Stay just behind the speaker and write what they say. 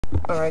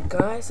Alright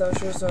guys, I'll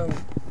show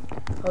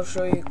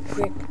you a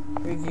quick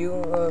review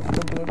of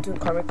Ubuntu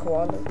Karmic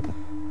Koala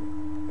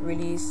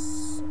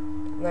release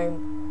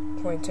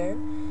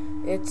 9.10.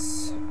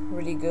 It's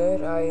really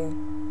good. I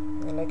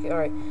like it.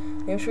 Alright,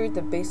 let me show you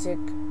the basic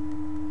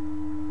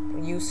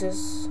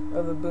uses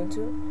of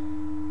Ubuntu.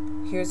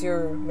 Here's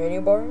your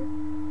menu bar.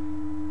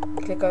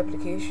 Click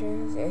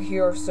applications, and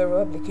here are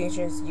several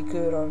applications you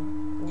could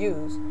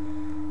use.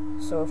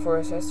 So for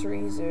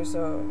accessories, there's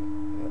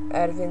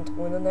Advent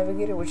Window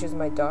Navigator, which is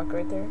my dock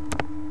right there.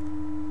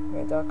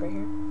 My dock right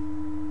here.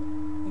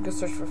 You can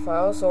search for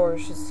files, or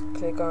just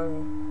click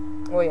on.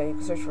 Oh yeah, you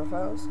can search for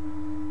files.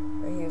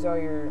 And here's all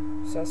your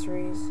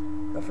accessories.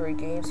 For your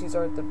games, these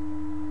are the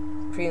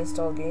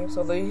pre-installed games.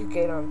 Although you can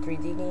get on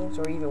 3D games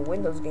or even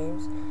Windows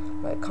games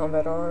like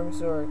Combat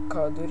Arms or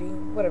Call of Duty,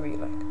 whatever you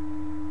like.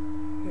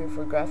 Here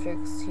for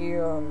graphics,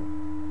 here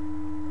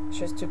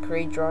just to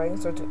create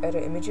drawings or to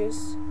edit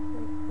images.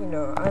 You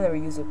know, I never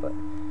use it, but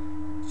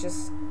it's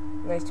just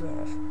nice to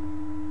have.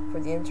 For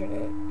the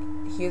internet,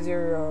 here's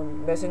your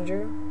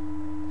messenger,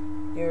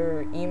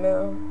 your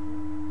email,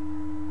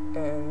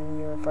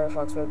 and your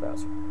Firefox web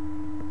browser.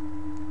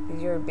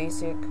 These are your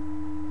basic,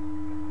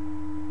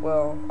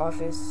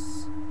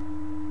 office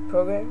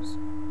programs.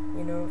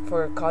 You know,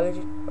 for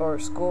college or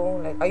school,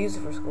 like I use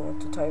it for school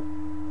to type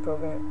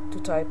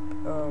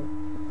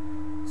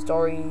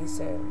stories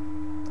and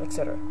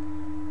etc.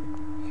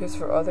 Here's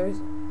for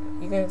others.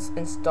 You can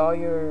install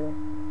your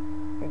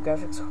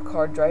graphics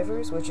card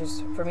drivers, which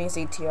is, for me, it's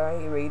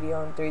ATI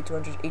Radeon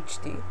 3200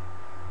 HD.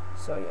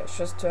 So yeah, it's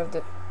just to have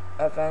the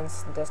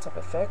advanced desktop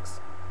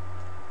effects.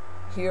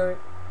 Here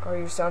are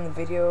your sound and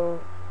video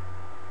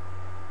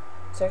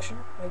section,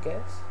 I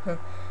guess.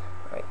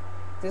 Right,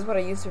 this is what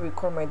I use to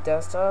record my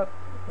desktop,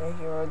 and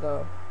here are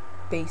the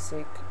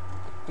basic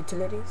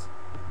utilities.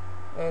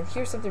 And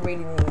here's something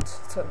really neat.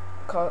 It's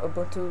called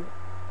Ubuntu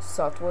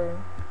software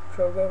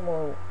program,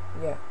 or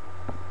yeah.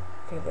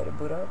 Okay, let it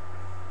boot up.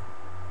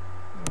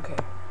 Okay.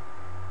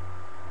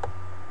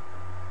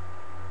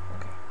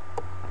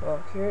 Well,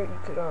 here you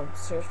could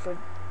search for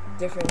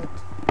different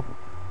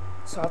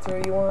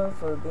software you want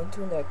for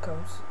Ubuntu that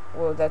comes.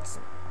 Well, that's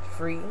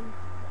free.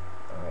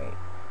 Alright.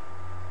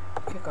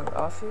 Click on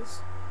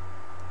Office.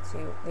 See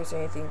if there's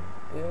anything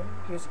good.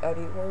 Here's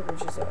AbiWord,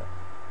 which is a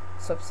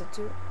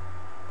substitute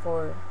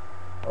for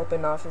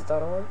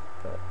OpenOffice.org,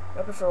 but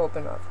I prefer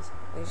OpenOffice.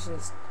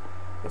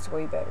 It's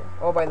way better.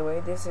 Oh, by the way,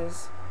 this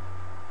runs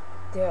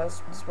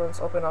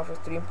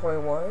OpenOffice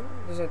 3.1.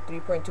 There's a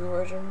 3.2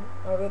 version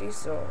already,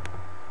 so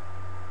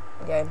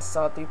yeah, I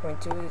installed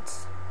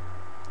 3.2.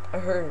 I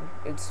heard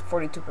it's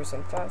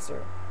 42%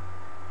 faster.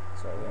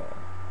 So yeah.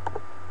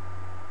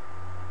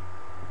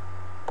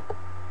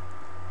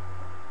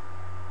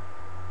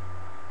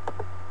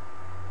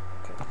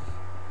 Okay.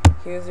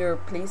 Here's your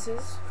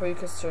places for you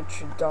can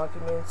search your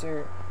documents,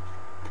 your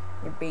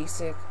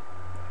basic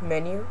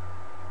menu.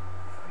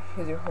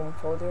 Here's your home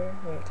folder.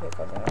 When you click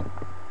on that,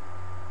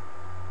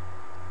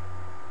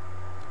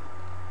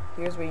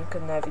 here's where you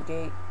can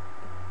navigate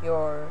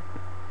your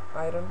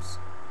items.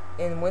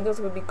 In Windows,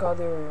 it would be called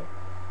your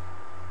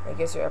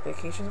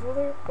applications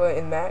folder, but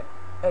in Mac,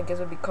 I guess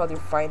it would be called your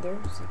Finder,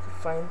 so you can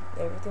find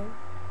everything.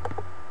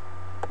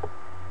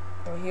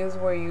 And here's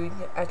where you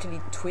can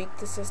actually tweak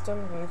the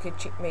system. You can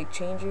make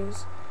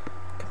changes.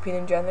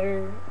 Computer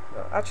Janitor.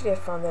 Actually, I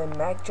found that in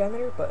Mac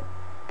Janitor, but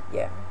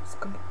yeah,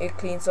 it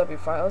cleans up your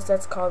files.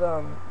 That's called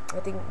I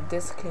think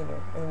Disk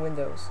Cleaner in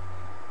Windows.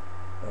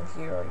 And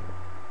here are your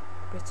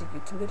basic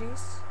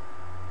utilities.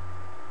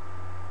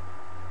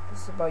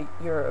 This is about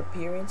your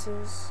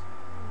appearances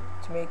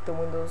to make the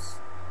windows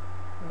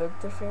look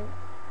different.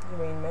 Your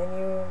main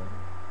menu,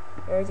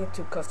 everything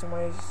to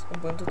customize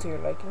Ubuntu to your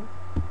liking.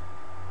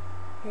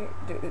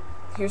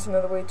 Here's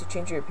another way to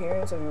change your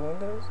appearance of your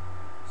windows.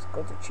 Just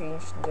go to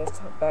change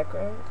desktop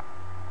background.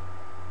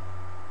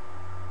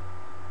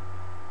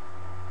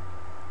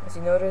 As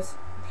you notice,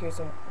 here's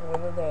a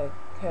window that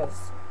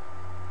has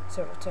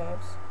several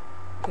tabs.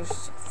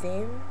 Here's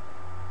theme.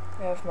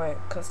 I have my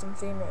custom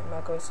theme, my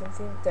macOS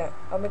theme. That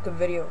I'll make a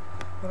video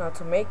on how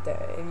to make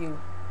that if you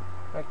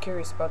are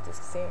curious about this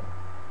theme.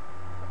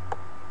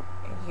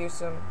 And here's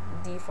some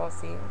default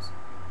themes.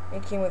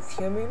 It came with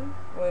human,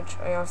 which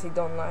I honestly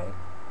don't like.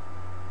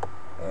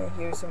 And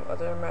here's some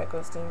other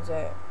macOS themes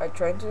that I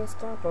tried to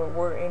install but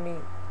weren't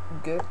any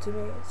good to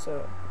me.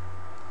 So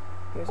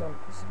this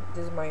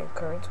is my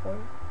current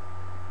one.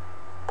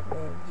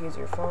 And here's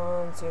your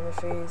fonts,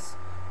 interface,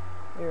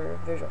 your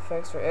visual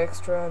effects for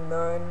extra,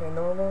 none, and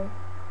normal,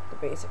 the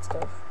basic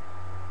stuff.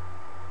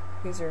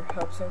 Here's your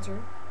help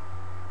center.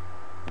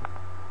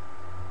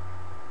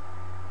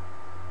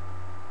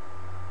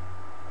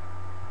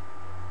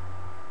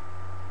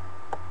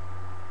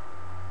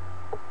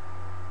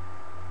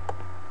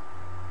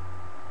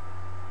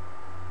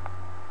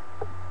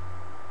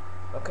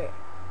 Okay,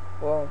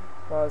 well,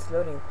 while it's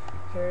loading,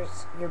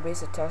 here's your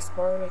basic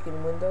taskbar like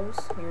in Windows.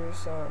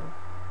 Here's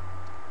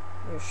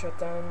your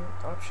shutdown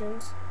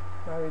options,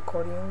 my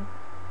recording,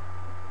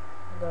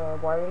 the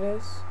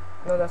wireless,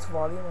 no, that's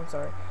volume, I'm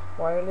sorry,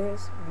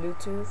 wireless,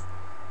 Bluetooth,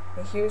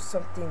 and here's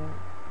something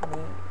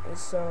neat.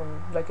 It's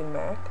like in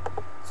Mac,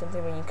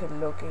 something when you could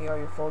locate all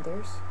your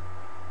folders.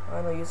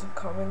 I don't use it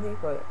commonly,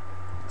 but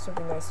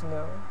something nice to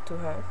know to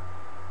have.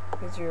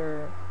 Here's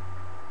your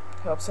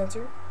help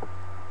center.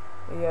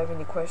 If you have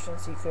any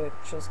questions, you could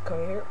just come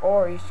here,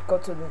 or you should go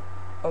to the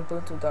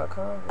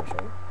Ubuntu.com. Let me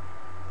show you.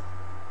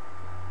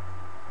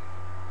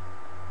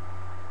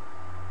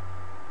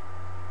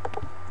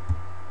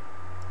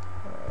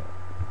 Alright.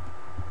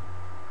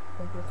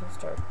 Ubuntu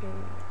start page.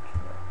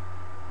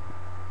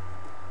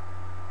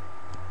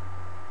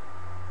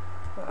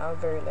 No. I'm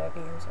very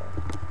laggy, I'm sorry.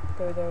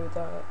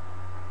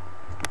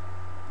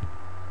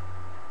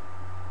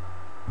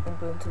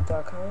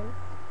 Ubuntu.com.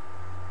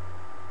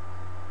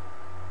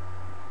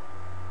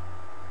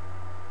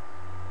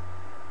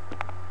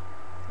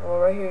 Well,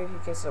 right here you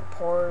can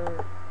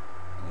support,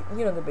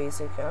 you know, the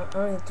basic. I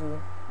don't need to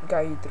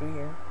guide you through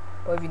here.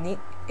 But if you need,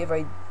 if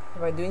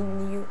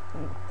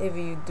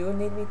you do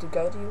need me to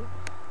guide you,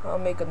 I'll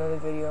make another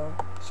video.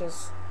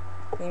 Just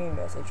leave me a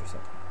message or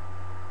something.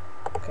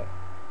 Okay.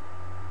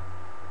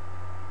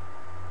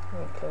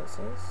 Let me close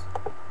this.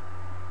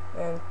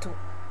 And to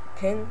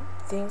pin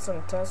things on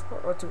the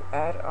taskbar or to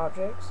add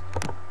objects,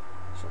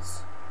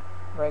 just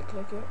right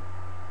click it.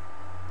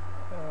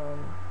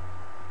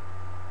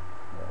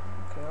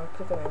 Okay, I'll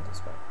click on empty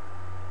spot.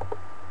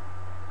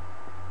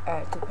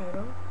 Add to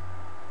panel.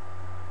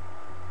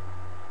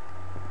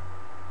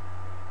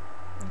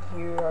 And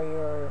here are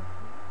your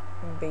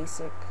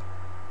basic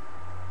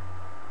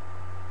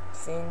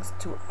things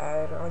to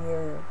add on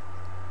your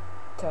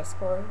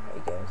taskbar, I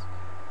guess.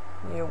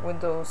 Your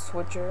Windows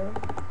switcher,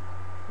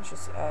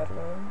 just add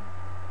one.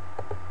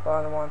 But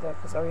I don't want that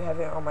because I already have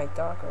it on my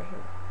dock right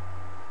here.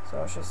 So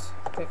I'll just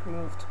click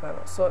remove to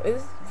panel. So it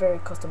is very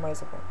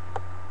customizable.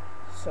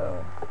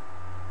 So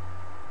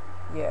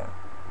yeah,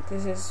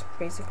 this is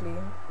basically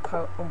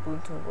how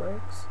Ubuntu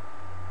works.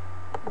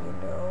 You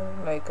know,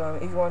 like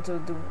if you want to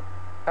do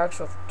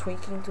actual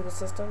tweaking to the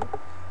system,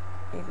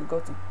 you could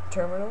go to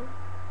terminal,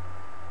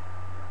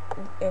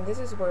 and this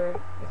is where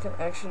you can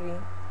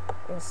actually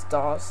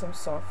install some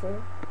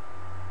software,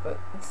 but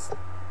it's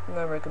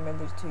not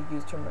recommended to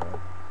use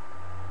terminal.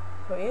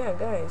 So yeah,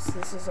 guys,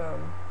 this is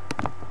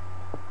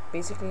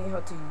basically how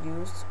to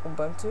use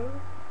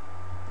Ubuntu.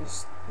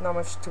 There's not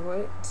much to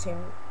it.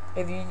 Same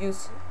if you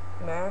use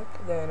Mac,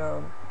 then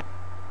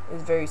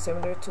it's very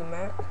similar to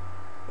Mac.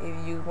 If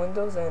you use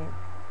Windows, then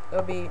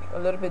it'll be a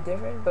little bit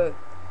different, but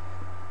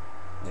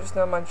there's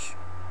not much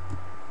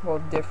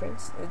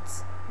difference.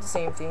 It's the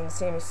same thing, the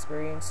same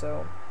experience.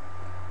 So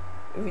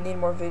if you need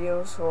more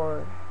videos,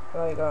 or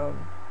like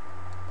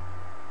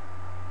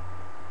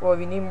if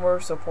you need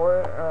more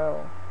support,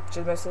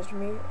 just message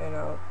me and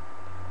I'll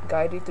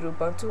guide you through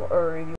Ubuntu. Or if you